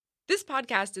This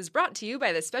podcast is brought to you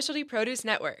by the Specialty Produce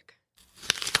Network.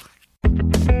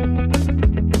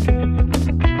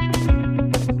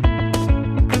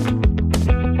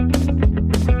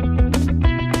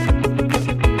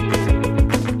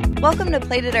 Welcome to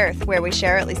Plated Earth, where we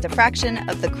share at least a fraction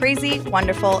of the crazy,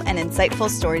 wonderful, and insightful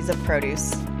stories of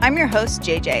produce. I'm your host,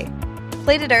 JJ.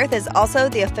 Plated Earth is also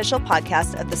the official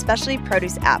podcast of the Specialty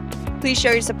Produce app. Please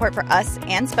show your support for us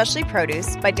and Specialty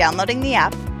Produce by downloading the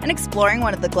app and exploring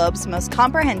one of the globe's most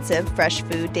comprehensive fresh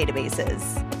food databases.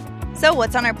 So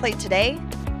what's on our plate today?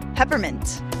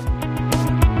 Peppermint.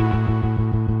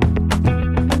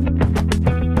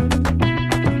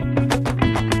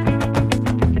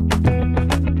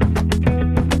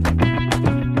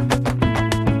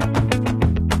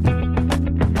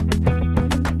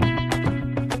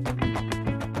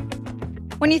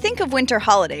 When you think of winter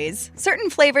holidays, certain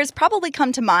flavors probably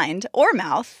come to mind or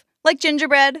mouth, like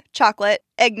gingerbread, chocolate,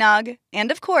 eggnog,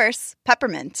 and of course,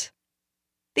 peppermint.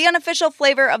 The unofficial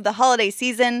flavor of the holiday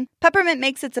season, peppermint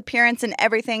makes its appearance in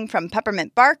everything from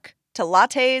peppermint bark to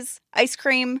lattes, ice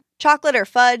cream, chocolate or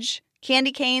fudge,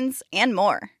 candy canes, and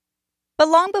more. But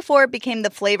long before it became the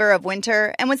flavor of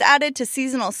winter and was added to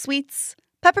seasonal sweets,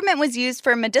 peppermint was used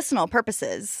for medicinal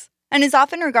purposes and is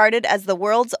often regarded as the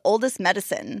world's oldest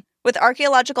medicine, with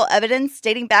archaeological evidence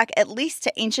dating back at least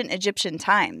to ancient Egyptian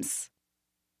times.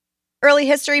 Early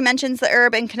history mentions the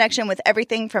herb in connection with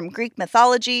everything from Greek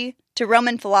mythology to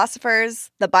Roman philosophers,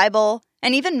 the Bible,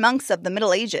 and even monks of the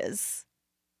Middle Ages.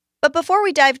 But before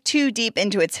we dive too deep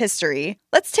into its history,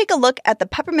 let's take a look at the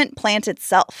peppermint plant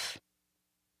itself.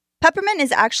 Peppermint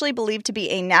is actually believed to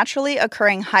be a naturally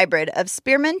occurring hybrid of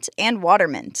spearmint and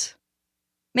watermint.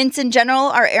 Mints in general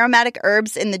are aromatic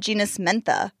herbs in the genus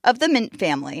Mentha of the mint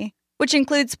family, which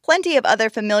includes plenty of other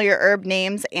familiar herb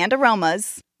names and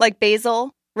aromas like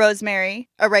basil, rosemary,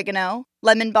 oregano,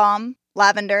 lemon balm,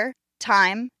 lavender,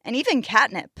 thyme, and even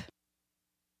catnip.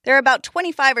 There are about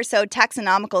 25 or so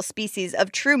taxonomical species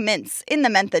of true mints in the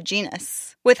Mentha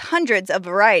genus, with hundreds of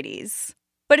varieties.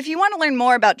 But if you want to learn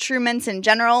more about true mints in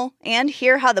general and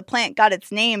hear how the plant got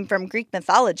its name from Greek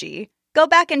mythology, go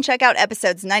back and check out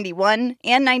episodes 91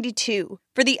 and 92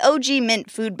 for the OG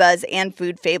mint food buzz and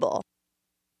food fable.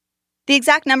 The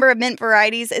exact number of mint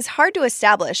varieties is hard to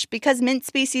establish because mint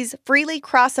species freely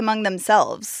cross among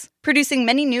themselves, producing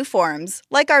many new forms,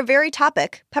 like our very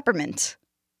topic, peppermint.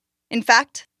 In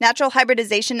fact, natural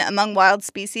hybridization among wild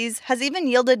species has even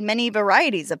yielded many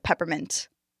varieties of peppermint.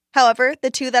 However,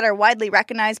 the two that are widely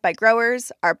recognized by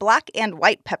growers are black and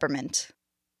white peppermint.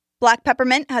 Black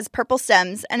peppermint has purple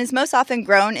stems and is most often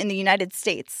grown in the United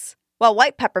States, while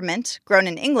white peppermint, grown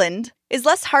in England, is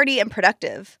less hardy and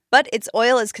productive, but its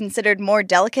oil is considered more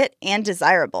delicate and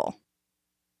desirable.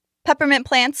 Peppermint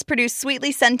plants produce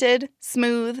sweetly scented,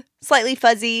 smooth, slightly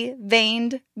fuzzy,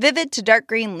 veined, vivid to dark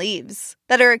green leaves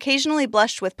that are occasionally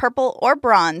blushed with purple or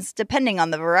bronze depending on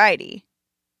the variety.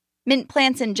 Mint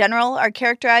plants in general are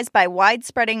characterized by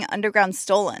wide-spreading underground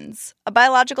stolons, a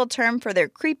biological term for their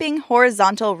creeping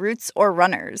horizontal roots or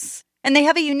runners, and they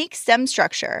have a unique stem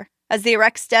structure, as the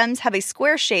erect stems have a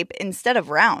square shape instead of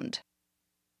round.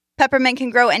 Peppermint can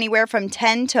grow anywhere from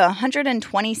 10 to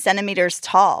 120 centimeters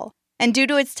tall, and due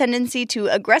to its tendency to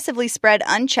aggressively spread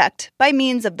unchecked by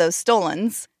means of those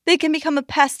stolons, they can become a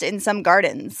pest in some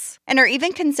gardens, and are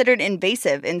even considered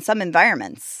invasive in some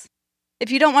environments.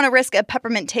 If you don't want to risk a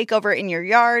peppermint takeover in your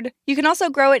yard, you can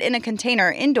also grow it in a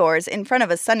container indoors in front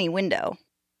of a sunny window.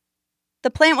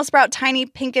 The plant will sprout tiny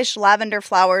pinkish lavender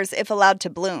flowers if allowed to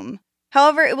bloom.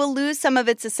 However, it will lose some of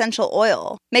its essential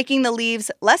oil, making the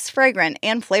leaves less fragrant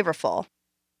and flavorful.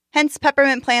 Hence,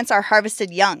 peppermint plants are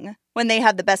harvested young, when they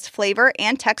have the best flavor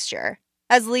and texture,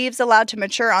 as leaves allowed to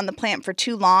mature on the plant for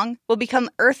too long will become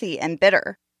earthy and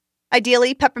bitter.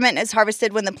 Ideally, peppermint is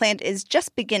harvested when the plant is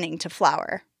just beginning to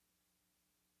flower.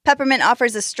 Peppermint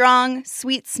offers a strong,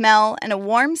 sweet smell and a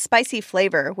warm, spicy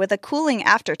flavor with a cooling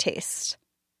aftertaste.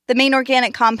 The main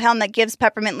organic compound that gives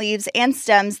peppermint leaves and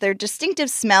stems their distinctive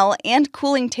smell and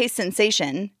cooling taste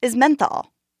sensation is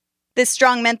menthol. This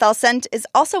strong menthol scent is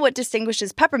also what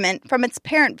distinguishes peppermint from its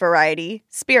parent variety,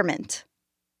 spearmint.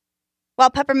 While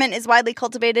peppermint is widely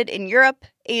cultivated in Europe,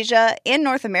 Asia, and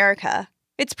North America,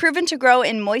 it's proven to grow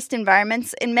in moist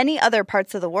environments in many other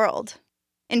parts of the world.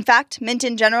 In fact, mint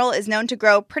in general is known to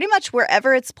grow pretty much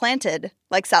wherever it's planted,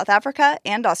 like South Africa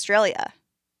and Australia.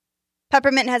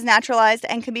 Peppermint has naturalized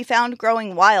and can be found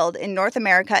growing wild in North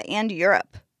America and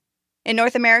Europe. In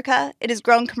North America, it is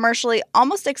grown commercially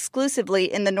almost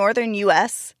exclusively in the northern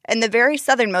U.S. and the very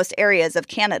southernmost areas of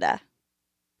Canada.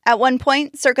 At one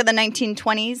point, circa the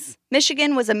 1920s,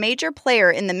 Michigan was a major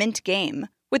player in the mint game,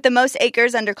 with the most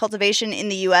acres under cultivation in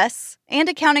the U.S. and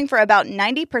accounting for about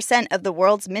 90% of the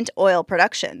world's mint oil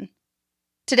production.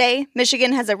 Today,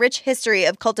 Michigan has a rich history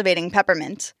of cultivating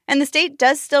peppermint, and the state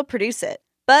does still produce it,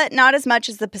 but not as much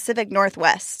as the Pacific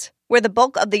Northwest, where the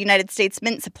bulk of the United States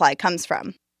mint supply comes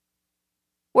from.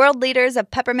 World leaders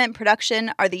of peppermint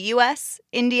production are the U.S.,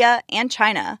 India, and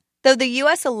China, though the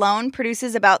U.S. alone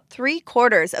produces about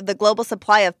 3/4 of the global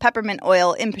supply of peppermint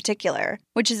oil in particular,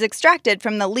 which is extracted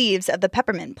from the leaves of the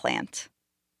peppermint plant.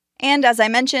 And as I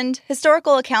mentioned,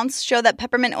 historical accounts show that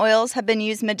peppermint oils have been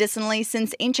used medicinally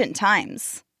since ancient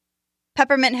times.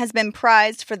 Peppermint has been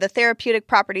prized for the therapeutic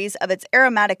properties of its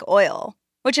aromatic oil,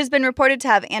 which has been reported to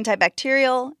have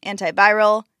antibacterial,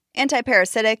 antiviral,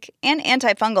 antiparasitic, and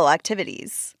antifungal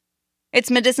activities.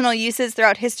 Its medicinal uses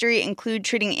throughout history include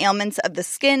treating ailments of the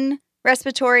skin,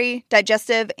 respiratory,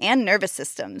 digestive, and nervous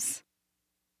systems.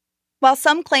 While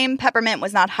some claim peppermint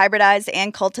was not hybridized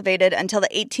and cultivated until the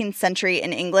 18th century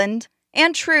in England,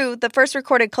 and true, the first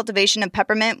recorded cultivation of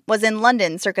peppermint was in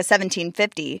London circa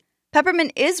 1750,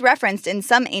 peppermint is referenced in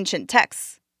some ancient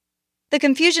texts. The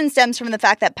confusion stems from the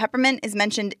fact that peppermint is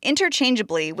mentioned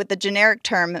interchangeably with the generic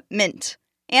term mint,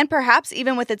 and perhaps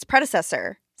even with its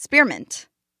predecessor, spearmint.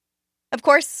 Of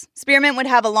course, spearmint would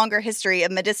have a longer history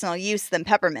of medicinal use than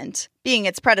peppermint, being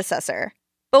its predecessor.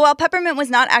 But while peppermint was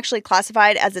not actually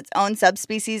classified as its own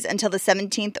subspecies until the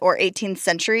 17th or 18th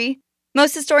century,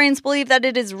 most historians believe that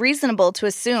it is reasonable to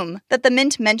assume that the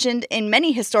mint mentioned in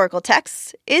many historical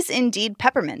texts is indeed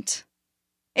peppermint.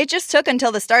 It just took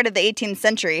until the start of the 18th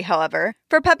century, however,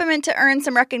 for peppermint to earn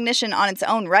some recognition on its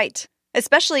own right,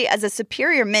 especially as a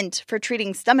superior mint for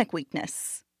treating stomach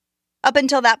weakness. Up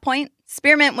until that point,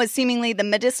 spearmint was seemingly the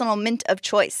medicinal mint of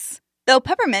choice, though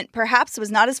peppermint perhaps was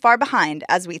not as far behind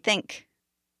as we think.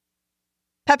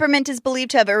 Peppermint is believed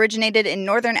to have originated in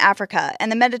northern Africa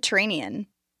and the Mediterranean,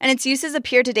 and its uses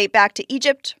appear to date back to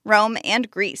Egypt, Rome, and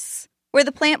Greece, where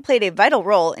the plant played a vital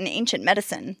role in ancient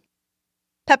medicine.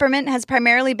 Peppermint has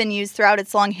primarily been used throughout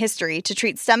its long history to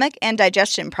treat stomach and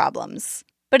digestion problems,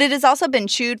 but it has also been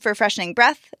chewed for freshening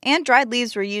breath, and dried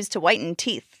leaves were used to whiten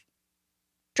teeth.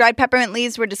 Dried peppermint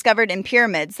leaves were discovered in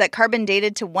pyramids that carbon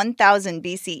dated to 1000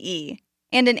 BCE,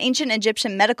 and an ancient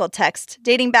Egyptian medical text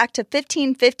dating back to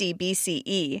 1550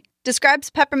 BCE describes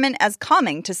peppermint as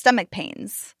calming to stomach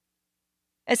pains.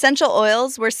 Essential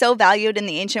oils were so valued in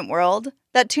the ancient world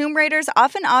that tomb raiders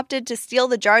often opted to steal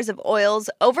the jars of oils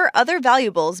over other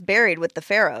valuables buried with the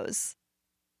pharaohs.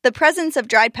 The presence of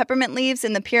dried peppermint leaves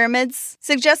in the pyramids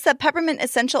suggests that peppermint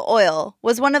essential oil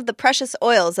was one of the precious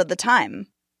oils of the time.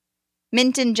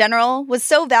 Mint in general was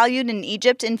so valued in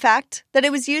Egypt, in fact, that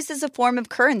it was used as a form of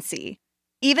currency.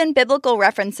 Even biblical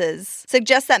references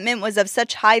suggest that mint was of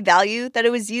such high value that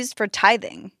it was used for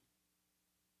tithing.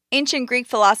 Ancient Greek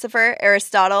philosopher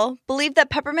Aristotle believed that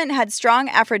peppermint had strong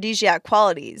aphrodisiac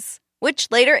qualities,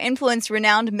 which later influenced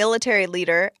renowned military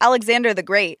leader Alexander the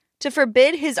Great to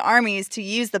forbid his armies to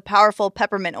use the powerful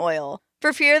peppermint oil,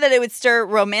 for fear that it would stir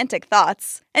romantic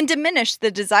thoughts and diminish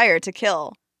the desire to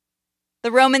kill.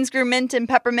 The Romans grew mint and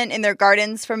peppermint in their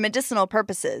gardens for medicinal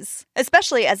purposes,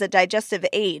 especially as a digestive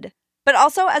aid, but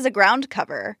also as a ground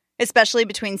cover, especially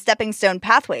between stepping stone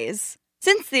pathways,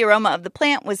 since the aroma of the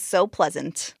plant was so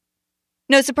pleasant.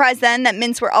 No surprise then that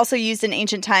mints were also used in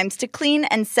ancient times to clean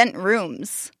and scent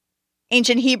rooms.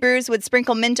 Ancient Hebrews would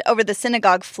sprinkle mint over the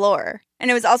synagogue floor,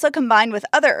 and it was also combined with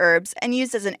other herbs and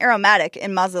used as an aromatic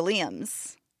in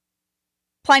mausoleums.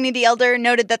 Pliny the Elder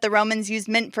noted that the Romans used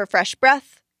mint for fresh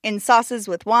breath, in sauces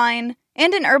with wine,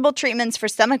 and in herbal treatments for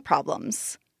stomach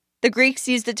problems. The Greeks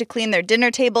used it to clean their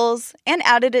dinner tables and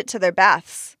added it to their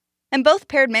baths, and both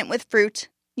paired mint with fruit,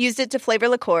 used it to flavor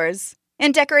liqueurs,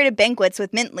 and decorated banquets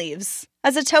with mint leaves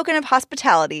as a token of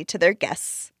hospitality to their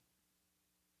guests.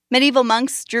 Medieval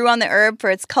monks drew on the herb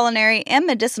for its culinary and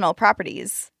medicinal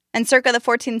properties, and circa the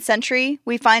 14th century,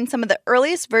 we find some of the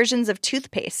earliest versions of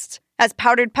toothpaste, as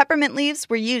powdered peppermint leaves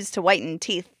were used to whiten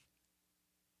teeth.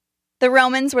 The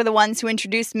Romans were the ones who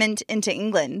introduced mint into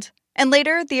England, and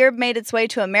later the herb made its way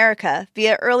to America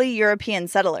via early European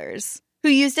settlers, who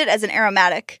used it as an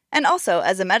aromatic and also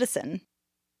as a medicine.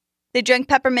 They drank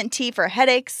peppermint tea for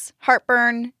headaches,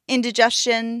 heartburn,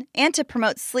 indigestion, and to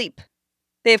promote sleep.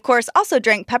 They of course also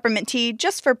drank peppermint tea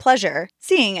just for pleasure,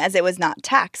 seeing as it was not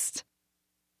taxed.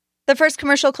 The first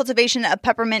commercial cultivation of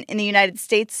peppermint in the United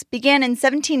States began in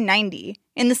 1790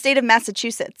 in the state of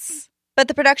Massachusetts. But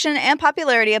the production and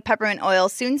popularity of peppermint oil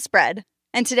soon spread,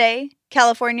 and today,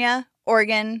 California,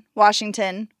 Oregon,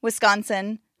 Washington,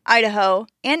 Wisconsin, Idaho,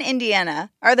 and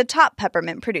Indiana are the top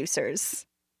peppermint producers.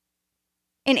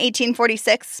 In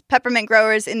 1846, peppermint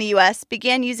growers in the U.S.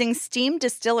 began using steam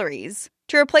distilleries,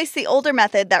 to replace the older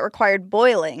method that required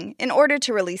boiling in order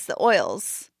to release the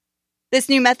oils. This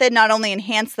new method not only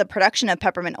enhanced the production of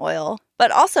peppermint oil,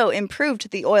 but also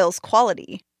improved the oil's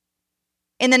quality.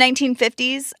 In the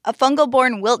 1950s, a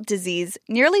fungal-borne wilt disease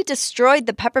nearly destroyed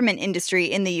the peppermint industry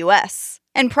in the U.S.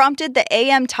 and prompted the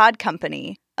A.M. Todd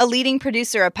Company, a leading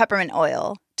producer of peppermint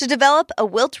oil, to develop a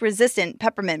wilt-resistant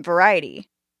peppermint variety.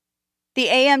 The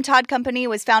A.M. Todd Company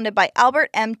was founded by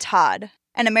Albert M. Todd,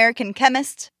 an American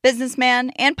chemist, businessman,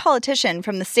 and politician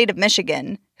from the state of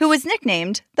Michigan, who was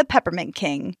nicknamed the Peppermint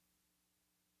King.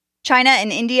 China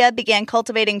and India began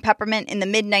cultivating peppermint in the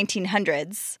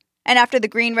mid-1900s, and after the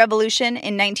Green Revolution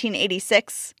in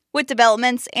 1986, with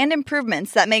developments and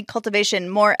improvements that made cultivation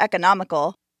more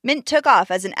economical, mint took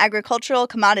off as an agricultural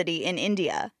commodity in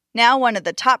India, now one of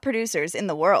the top producers in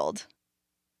the world.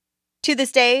 To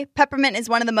this day, peppermint is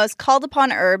one of the most called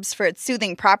upon herbs for its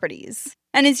soothing properties,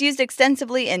 and is used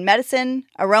extensively in medicine,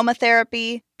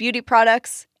 aromatherapy, beauty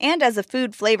products, and as a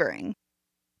food flavoring.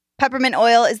 Peppermint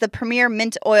oil is the premier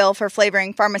mint oil for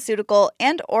flavoring pharmaceutical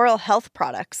and oral health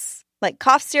products, like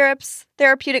cough syrups,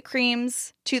 therapeutic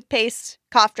creams, toothpaste,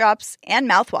 cough drops, and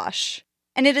mouthwash.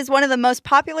 And it is one of the most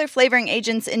popular flavoring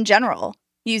agents in general,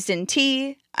 used in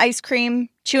tea, ice cream,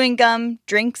 chewing gum,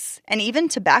 drinks, and even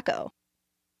tobacco.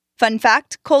 Fun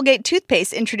fact, Colgate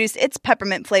toothpaste introduced its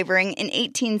peppermint flavoring in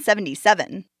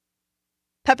 1877.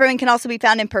 Peppermint can also be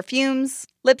found in perfumes,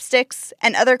 lipsticks,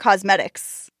 and other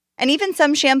cosmetics, and even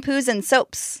some shampoos and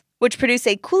soaps, which produce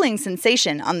a cooling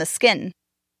sensation on the skin.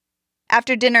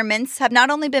 After-dinner mints have not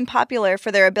only been popular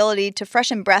for their ability to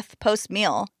freshen breath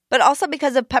post-meal, but also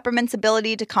because of peppermint's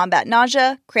ability to combat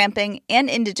nausea, cramping,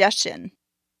 and indigestion.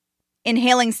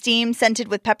 Inhaling steam scented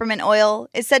with peppermint oil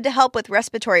is said to help with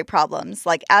respiratory problems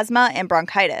like asthma and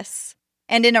bronchitis.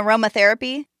 And in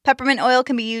aromatherapy, peppermint oil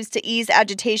can be used to ease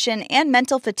agitation and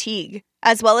mental fatigue,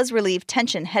 as well as relieve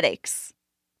tension headaches.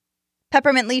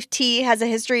 Peppermint leaf tea has a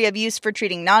history of use for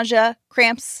treating nausea,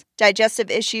 cramps,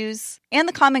 digestive issues, and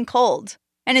the common cold,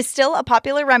 and is still a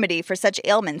popular remedy for such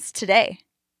ailments today.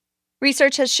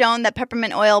 Research has shown that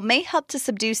peppermint oil may help to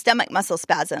subdue stomach muscle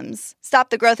spasms,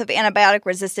 stop the growth of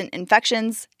antibiotic-resistant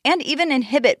infections, and even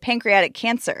inhibit pancreatic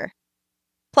cancer.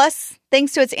 Plus,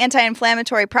 thanks to its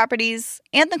anti-inflammatory properties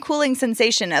and the cooling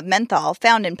sensation of menthol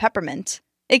found in peppermint,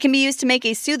 it can be used to make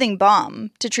a soothing balm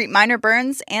to treat minor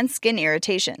burns and skin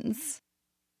irritations.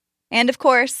 And of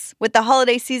course, with the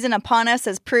holiday season upon us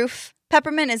as proof,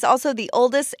 peppermint is also the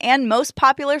oldest and most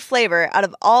popular flavor out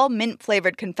of all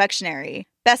mint-flavored confectionery,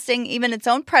 besting even its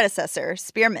own predecessor,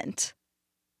 spearmint.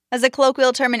 As a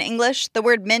colloquial term in English, the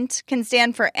word mint can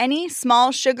stand for any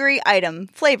small sugary item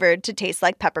flavored to taste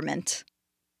like peppermint.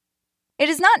 It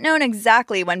is not known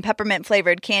exactly when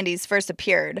peppermint-flavored candies first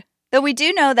appeared, though we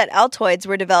do know that Altoids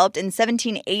were developed in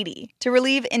 1780 to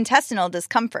relieve intestinal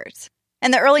discomfort,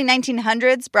 and the early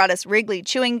 1900s brought us Wrigley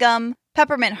chewing gum,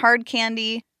 peppermint hard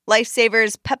candy,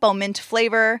 Lifesavers Peppo-Mint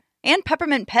flavor, and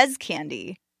peppermint Pez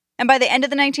candy. And by the end of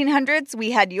the 1900s,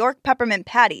 we had York peppermint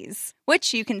patties,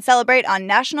 which you can celebrate on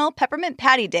National Peppermint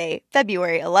Patty Day,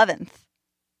 February 11th.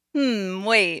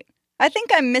 Wait. I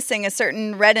think I'm missing a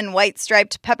certain red and white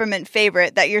striped peppermint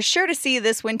favorite that you're sure to see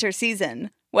this winter season,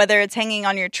 whether it's hanging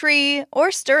on your tree or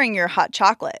stirring your hot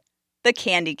chocolate. The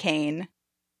candy cane.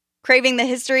 Craving the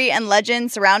history and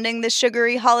legend surrounding this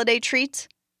sugary holiday treat?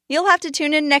 You'll have to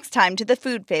tune in next time to The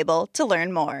Food Fable to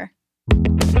learn more.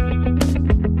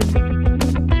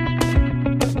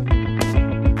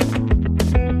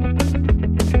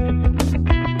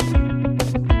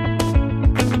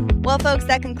 Well, folks,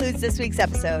 that concludes this week's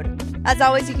episode. As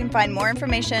always, you can find more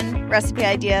information, recipe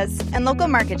ideas, and local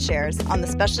market shares on the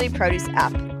Specialty Produce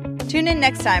app. Tune in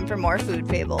next time for more Food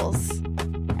Fables.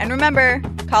 And remember,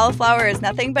 cauliflower is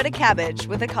nothing but a cabbage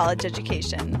with a college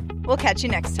education. We'll catch you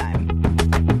next time.